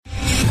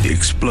The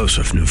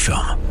explosive new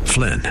film,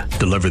 Flynn,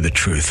 deliver the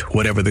truth,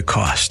 whatever the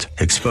cost.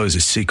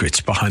 Exposes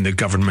secrets behind the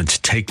government's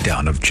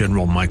takedown of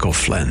General Michael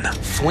Flynn.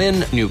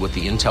 Flynn knew what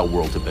the intel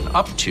world had been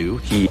up to.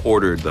 He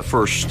ordered the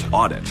first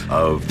audit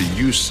of the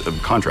use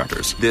of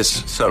contractors.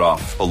 This set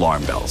off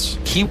alarm bells.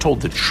 He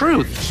told the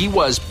truth. He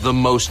was the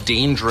most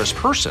dangerous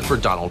person for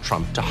Donald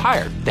Trump to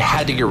hire. They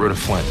had to get rid of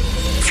Flynn.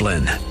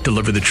 Flynn,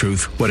 deliver the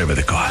truth, whatever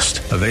the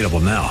cost. Available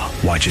now.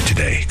 Watch it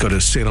today. Go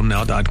to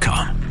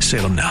salemnow.com.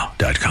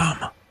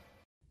 salemnow.com.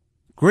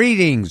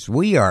 Greetings.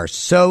 We are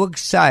so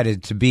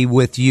excited to be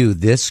with you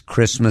this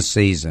Christmas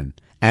season.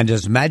 And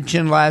as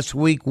mentioned last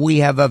week, we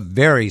have a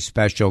very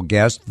special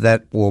guest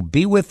that will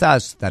be with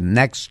us the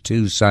next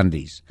 2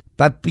 Sundays.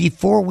 But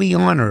before we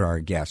honor our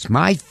guest,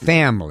 my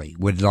family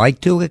would like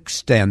to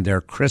extend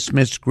their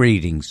Christmas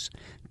greetings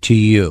to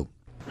you.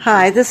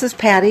 Hi, this is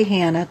Patty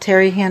Hanna,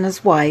 Terry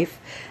Hanna's wife,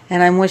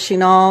 and I'm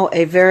wishing all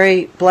a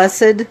very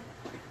blessed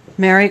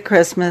Merry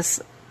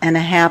Christmas and a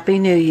Happy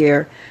New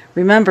Year.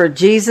 Remember,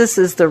 Jesus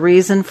is the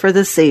reason for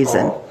the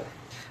season.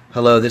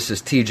 Hello, this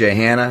is TJ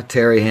Hanna,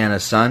 Terry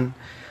Hanna's son.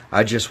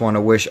 I just want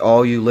to wish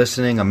all you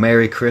listening a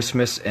Merry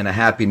Christmas and a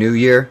Happy New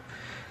Year.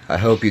 I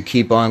hope you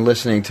keep on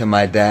listening to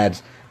my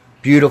dad's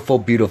beautiful,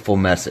 beautiful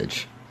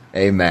message.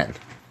 Amen.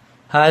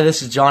 Hi,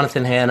 this is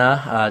Jonathan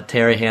Hanna,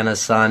 Terry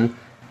Hanna's son.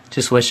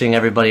 Just wishing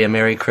everybody a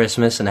Merry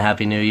Christmas and a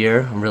Happy New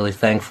Year. I'm really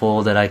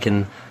thankful that I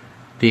can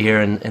be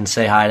here and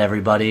say hi to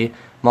everybody.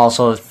 I'm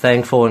also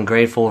thankful and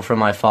grateful for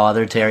my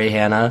father, Terry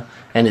Hanna,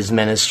 and his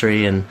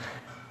ministry, and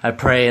I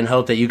pray and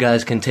hope that you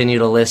guys continue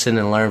to listen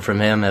and learn from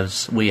him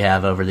as we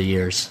have over the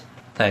years.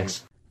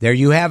 Thanks. There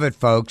you have it,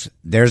 folks.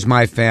 There's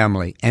my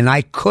family, and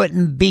I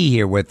couldn't be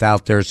here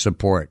without their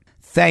support.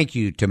 Thank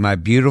you to my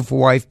beautiful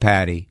wife,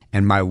 Patty,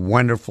 and my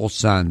wonderful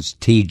sons,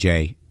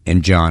 TJ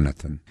and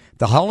Jonathan.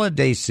 The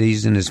holiday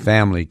season is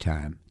family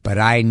time, but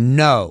I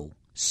know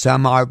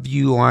some of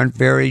you aren't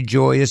very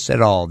joyous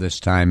at all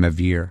this time of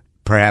year.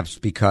 Perhaps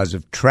because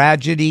of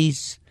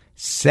tragedies,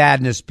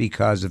 sadness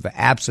because of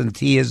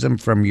absenteeism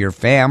from your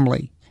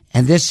family.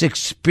 And this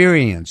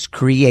experience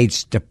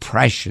creates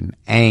depression,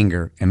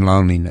 anger, and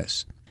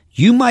loneliness.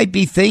 You might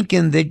be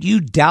thinking that you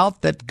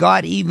doubt that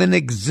God even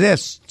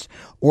exists,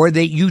 or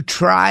that you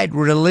tried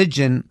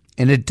religion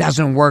and it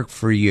doesn't work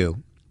for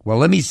you. Well,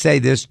 let me say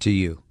this to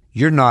you.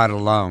 You're not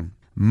alone.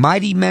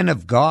 Mighty men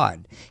of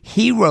God,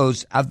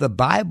 heroes of the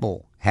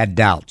Bible, had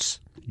doubts.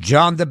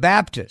 John the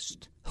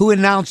Baptist, who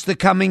announced the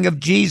coming of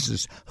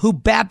Jesus, who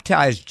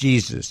baptized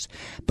Jesus.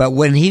 But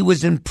when he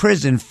was in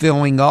prison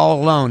feeling all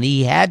alone,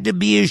 he had to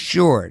be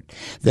assured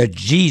that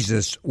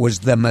Jesus was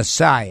the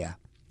Messiah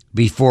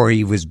before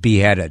he was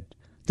beheaded.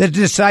 The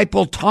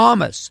disciple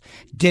Thomas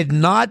did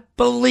not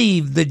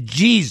believe that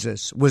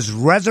Jesus was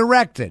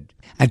resurrected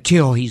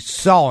until he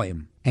saw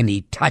him and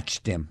he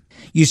touched him.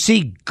 You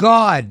see,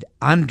 God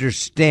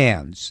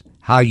understands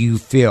how you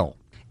feel.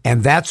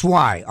 And that's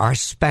why our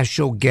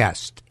special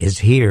guest is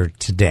here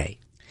today.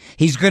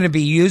 He's going to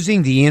be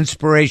using the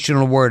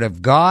inspirational word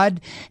of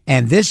God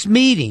and this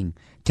meeting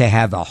to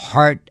have a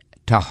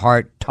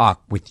heart-to-heart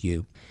talk with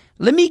you.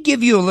 Let me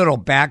give you a little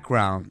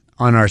background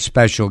on our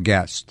special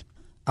guest.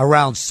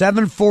 Around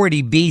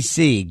 740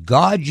 BC,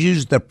 God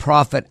used the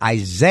prophet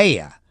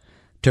Isaiah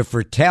to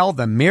foretell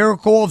the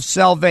miracle of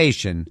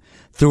salvation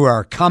through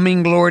our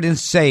coming Lord and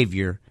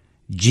Savior,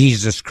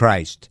 Jesus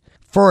Christ.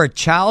 For a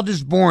child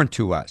is born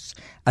to us,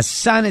 a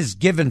son is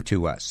given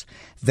to us.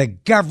 The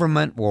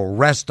government will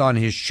rest on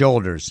his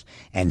shoulders,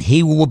 and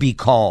he will be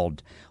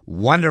called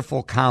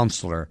Wonderful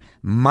Counselor,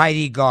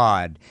 Mighty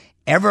God,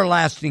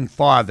 Everlasting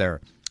Father,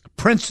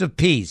 Prince of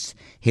Peace.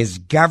 His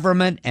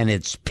government and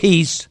its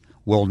peace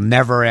will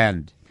never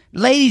end.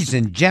 Ladies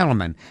and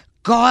gentlemen,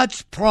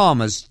 God's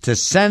promise to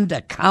send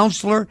a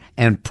counselor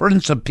and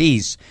Prince of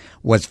Peace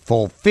was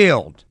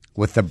fulfilled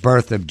with the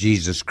birth of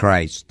Jesus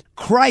Christ.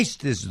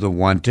 Christ is the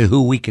one to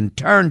who we can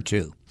turn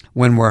to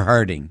when we're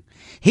hurting.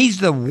 He's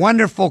the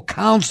wonderful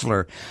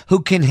counselor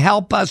who can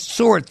help us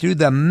sort through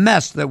the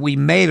mess that we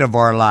made of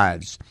our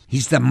lives.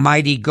 He's the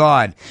mighty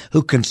God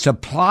who can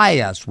supply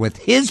us with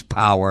his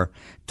power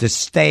to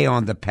stay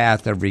on the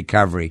path of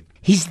recovery.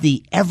 He's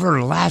the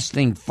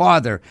everlasting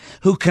Father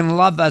who can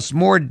love us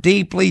more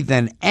deeply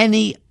than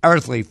any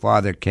earthly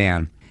father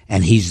can.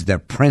 And he's the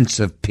Prince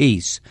of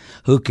Peace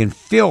who can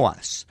fill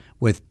us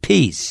with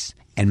peace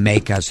and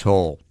make us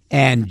whole.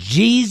 And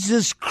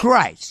Jesus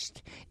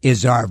Christ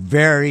is our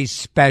very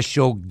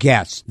special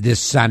guest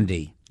this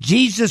Sunday.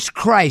 Jesus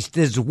Christ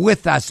is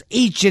with us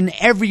each and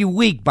every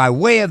week by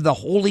way of the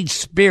Holy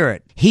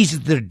Spirit. He's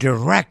the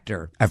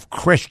director of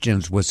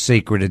Christians with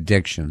Secret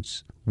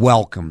Addictions.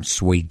 Welcome,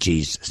 sweet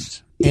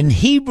Jesus. In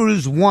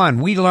Hebrews 1,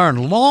 we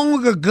learned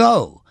long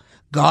ago,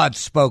 God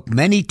spoke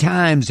many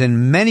times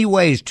in many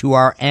ways to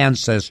our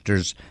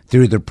ancestors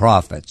through the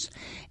prophets.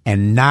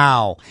 And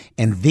now,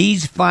 in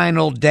these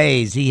final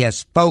days, he has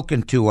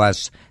spoken to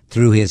us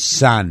through his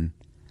Son.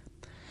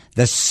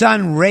 The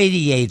Son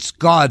radiates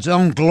God's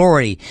own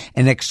glory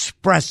and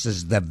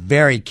expresses the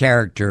very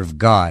character of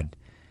God.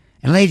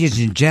 And ladies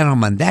and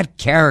gentlemen, that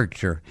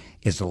character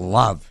is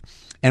love.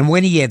 And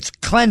when he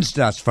had cleansed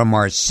us from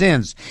our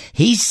sins,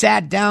 he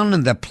sat down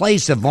in the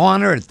place of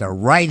honor at the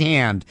right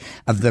hand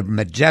of the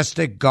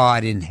majestic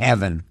God in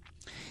heaven.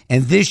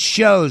 And this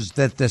shows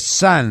that the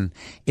Son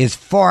is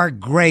far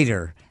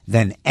greater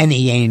than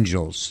any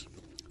angels.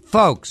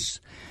 Folks,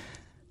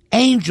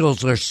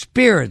 angels are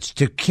spirits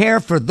to care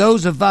for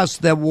those of us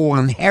that will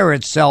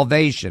inherit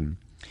salvation.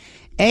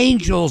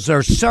 Angels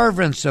are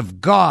servants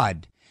of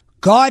God.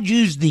 God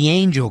used the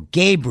angel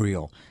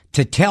Gabriel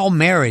to tell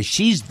Mary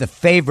she's the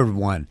favored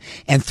one,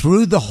 and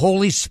through the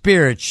Holy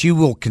Spirit she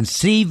will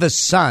conceive a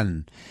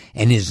son,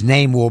 and his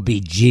name will be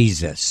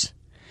Jesus.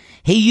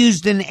 He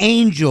used an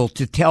angel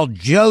to tell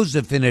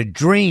Joseph in a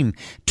dream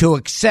to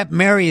accept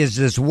Mary as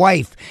his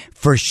wife,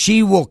 for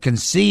she will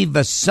conceive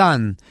a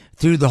son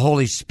through the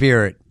Holy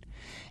Spirit.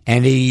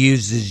 And he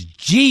uses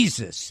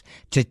Jesus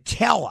to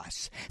tell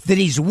us that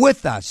he's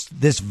with us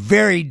this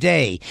very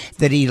day,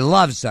 that he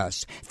loves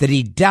us, that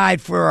he died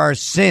for our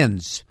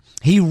sins.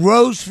 He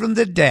rose from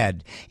the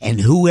dead,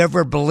 and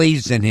whoever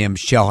believes in him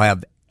shall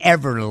have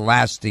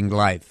everlasting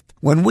life.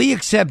 When we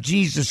accept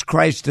Jesus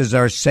Christ as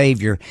our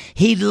Savior,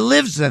 he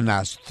lives in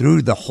us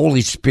through the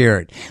Holy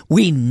Spirit.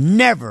 We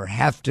never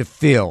have to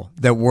feel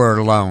that we're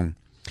alone.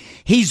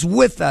 He's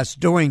with us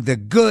during the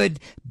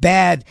good,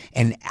 bad,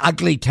 and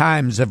ugly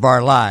times of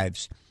our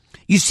lives.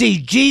 You see,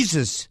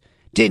 Jesus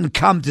didn't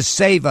come to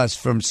save us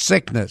from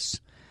sickness,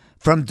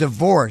 from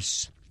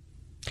divorce,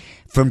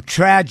 from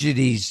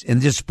tragedies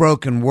in this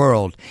broken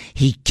world.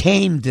 He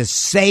came to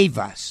save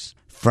us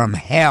from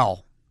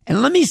hell.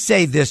 And let me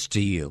say this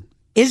to you.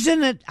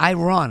 Isn't it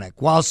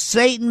ironic? While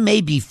Satan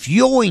may be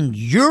fueling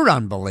your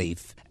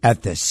unbelief,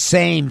 at the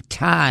same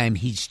time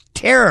he's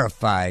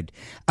terrified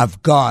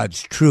of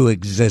God's true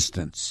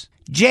existence.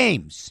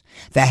 James,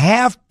 the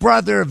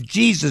half-brother of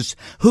Jesus,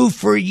 who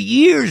for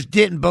years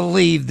didn't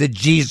believe that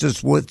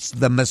Jesus was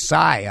the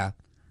Messiah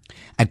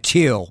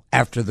until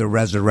after the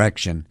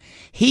resurrection,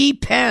 he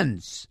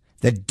pens,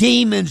 "The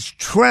demons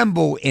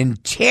tremble in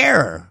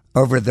terror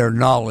over their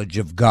knowledge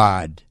of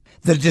God."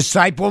 The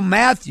disciple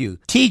Matthew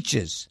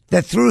teaches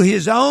that through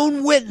his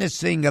own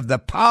witnessing of the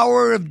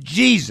power of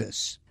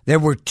Jesus, there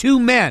were 2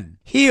 men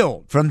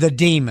healed from the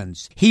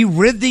demons. He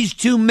rid these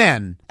 2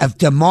 men of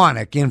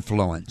demonic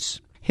influence.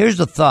 Here's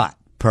a thought.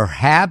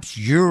 Perhaps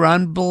your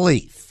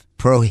unbelief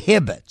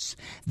prohibits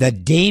the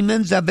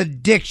demons of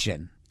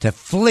addiction to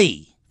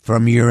flee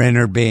from your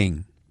inner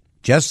being.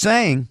 Just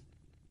saying.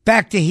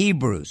 Back to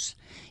Hebrews.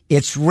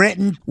 It's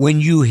written,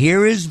 when you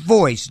hear his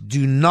voice,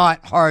 do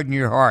not harden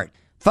your heart.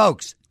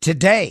 Folks,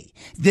 today,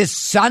 this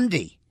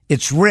Sunday,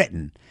 it's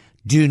written,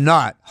 do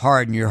not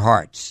harden your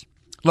hearts.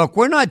 Look,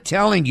 we're not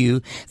telling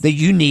you that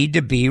you need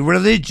to be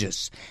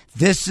religious.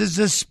 This is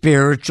a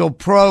spiritual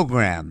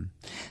program.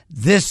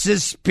 This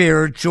is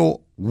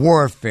spiritual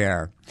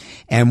warfare.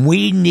 And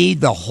we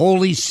need the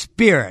Holy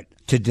Spirit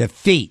to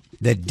defeat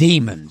the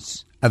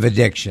demons of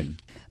addiction.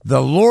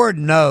 The Lord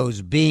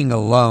knows being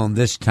alone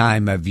this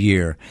time of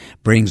year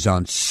brings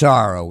on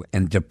sorrow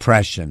and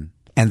depression.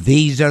 And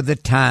these are the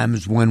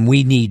times when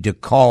we need to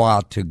call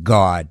out to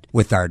God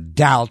with our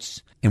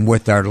doubts and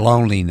with our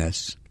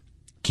loneliness.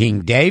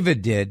 King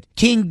David did.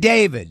 King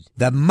David,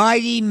 the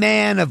mighty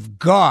man of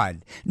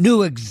God,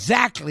 knew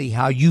exactly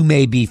how you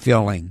may be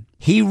feeling.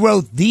 He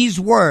wrote these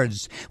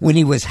words when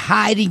he was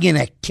hiding in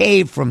a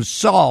cave from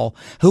Saul,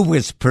 who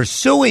was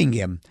pursuing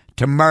him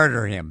to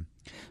murder him.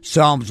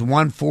 Psalms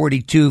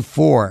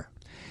 142:4.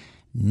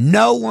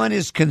 No one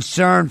is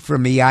concerned for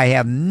me. I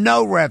have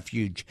no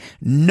refuge.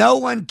 No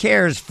one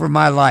cares for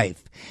my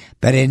life.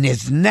 But in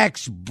his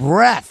next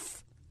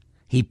breath,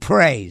 he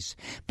prays,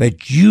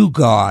 but you,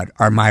 God,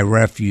 are my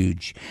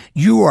refuge.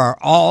 You are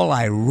all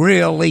I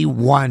really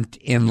want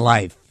in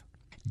life.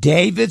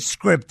 David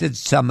scripted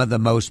some of the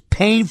most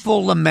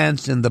painful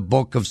laments in the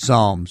book of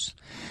Psalms,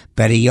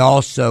 but he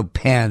also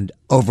penned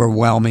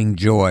overwhelming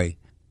joy.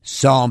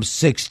 Psalm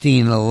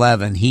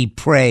 16:11, he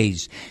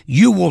prays,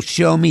 you will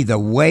show me the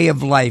way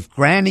of life,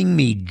 granting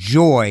me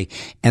joy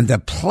and the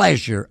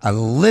pleasure of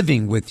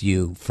living with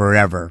you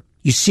forever.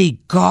 You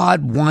see,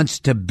 God wants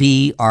to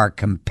be our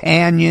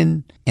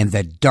companion in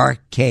the dark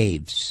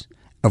caves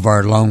of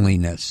our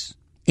loneliness.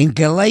 In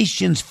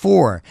Galatians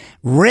 4,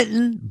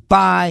 written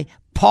by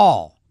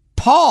Paul,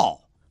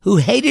 who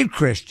hated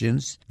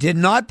Christians, did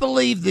not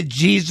believe that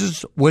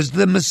Jesus was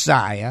the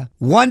Messiah,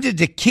 wanted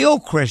to kill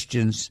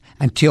Christians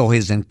until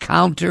his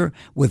encounter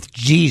with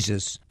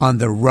Jesus on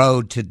the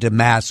road to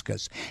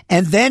Damascus.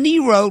 And then he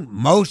wrote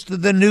most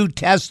of the New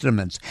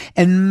Testaments,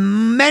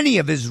 and many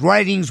of his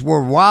writings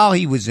were while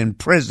he was in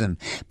prison,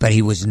 but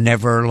he was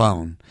never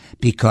alone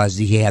because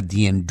he had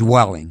the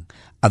indwelling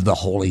of the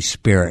Holy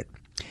Spirit.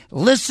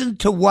 Listen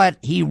to what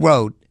he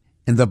wrote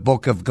in the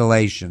book of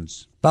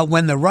Galatians. But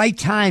when the right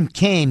time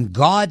came,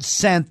 God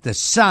sent the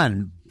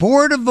Son,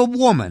 born of a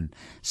woman,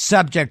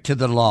 subject to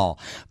the law.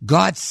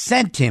 God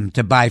sent him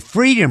to buy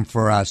freedom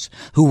for us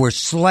who were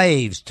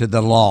slaves to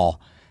the law,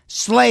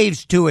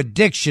 slaves to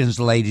addictions,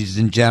 ladies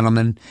and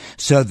gentlemen,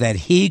 so that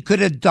he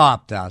could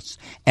adopt us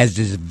as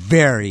his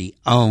very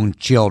own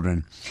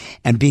children.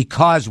 And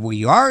because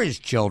we are his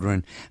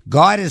children,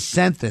 God has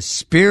sent the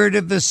Spirit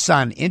of his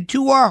Son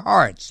into our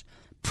hearts,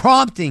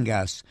 prompting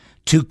us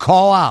to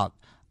call out,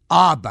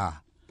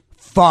 Abba,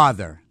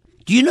 Father.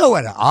 Do you know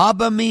what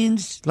Abba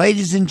means,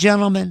 ladies and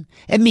gentlemen?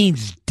 It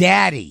means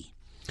daddy.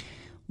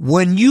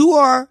 When you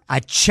are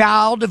a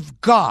child of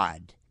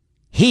God,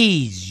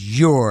 he's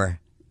your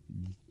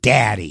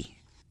daddy.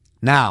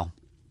 Now,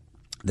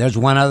 there's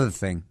one other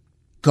thing.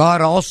 God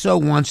also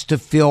wants to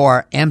fill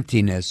our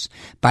emptiness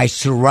by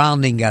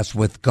surrounding us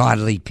with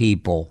godly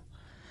people.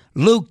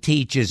 Luke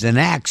teaches in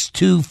Acts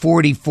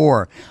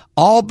 2:44,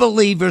 all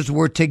believers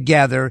were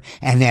together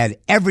and had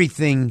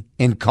everything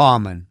in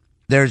common.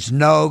 There's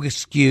no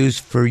excuse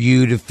for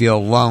you to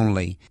feel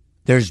lonely.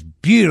 There's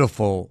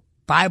beautiful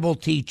Bible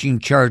teaching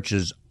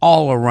churches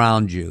all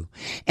around you.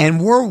 And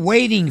we're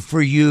waiting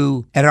for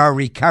you at our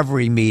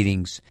recovery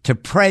meetings to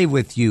pray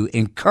with you,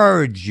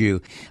 encourage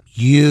you.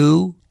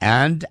 You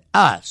and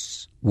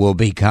us will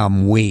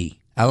become we.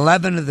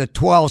 11 of the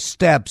 12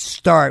 steps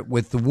start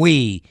with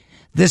we.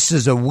 This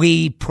is a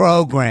we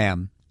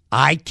program.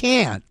 I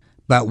can't,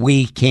 but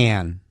we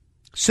can.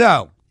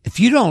 So, if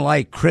you don't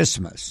like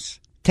Christmas,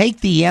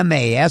 take the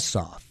MAS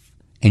off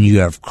and you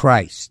have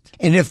Christ.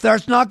 And if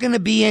there's not going to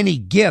be any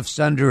gifts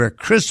under a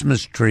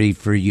Christmas tree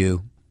for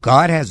you,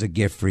 God has a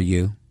gift for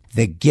you,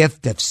 the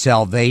gift of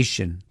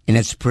salvation, and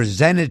it's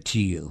presented to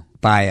you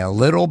by a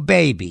little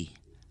baby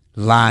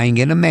lying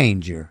in a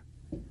manger.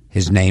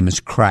 His name is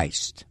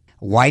Christ.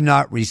 Why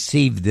not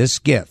receive this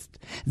gift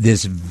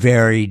this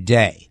very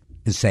day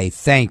and say,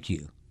 thank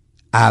you,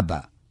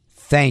 Abba.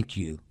 Thank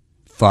you,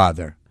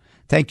 Father.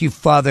 Thank you,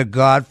 Father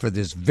God, for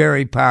this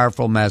very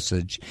powerful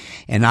message.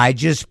 And I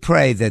just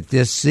pray that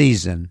this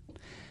season,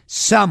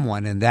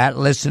 someone in that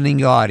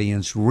listening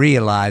audience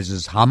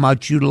realizes how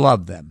much you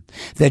love them,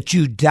 that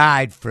you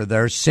died for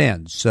their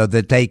sins so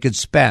that they could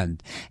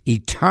spend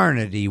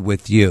eternity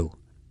with you.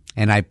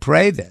 And I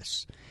pray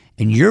this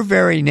in your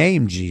very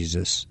name,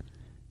 Jesus.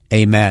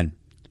 Amen.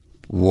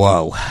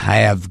 Whoa, I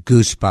have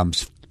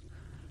goosebumps.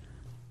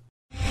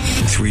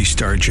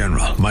 3-star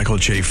General Michael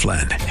J.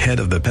 Flynn, head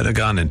of the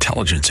Pentagon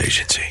Intelligence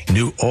Agency,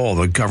 knew all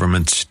the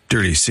government's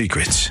dirty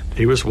secrets.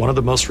 He was one of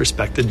the most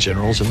respected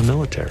generals in the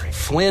military.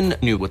 Flynn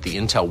knew what the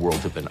intel world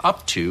had been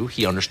up to.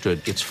 He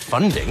understood its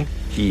funding.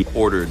 He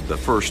ordered the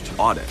first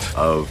audit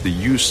of the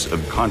use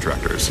of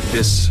contractors.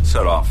 This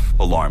set off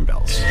alarm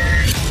bells.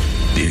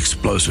 The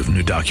explosive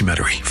new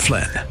documentary,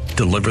 Flynn,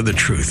 Deliver the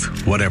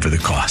Truth, Whatever the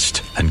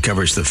Cost,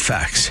 uncovers the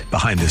facts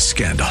behind this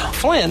scandal.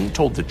 Flynn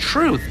told the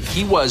truth.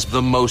 He was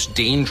the most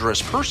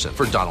dangerous person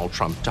for Donald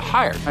Trump to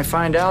hire. I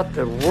find out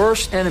the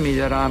worst enemy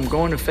that I'm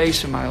going to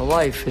face in my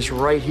life is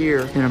right here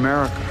in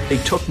America. They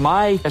took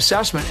my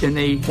assessment and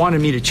they wanted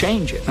me to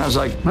change it. And I was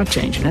like, I'm not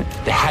changing it.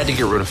 They had to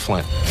get rid of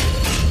Flynn.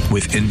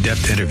 With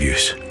in-depth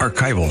interviews,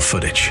 archival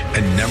footage,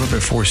 and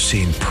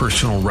never-before-seen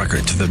personal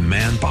records of the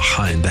man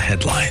behind the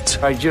headlines.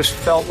 I just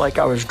felt like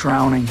I was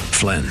drowning.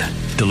 Flynn,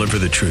 Deliver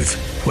the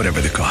Truth, Whatever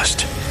the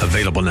Cost.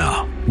 Available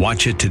now.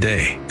 Watch it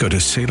today. Go to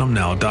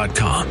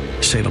salemnow.com.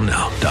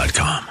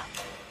 salemnow.com.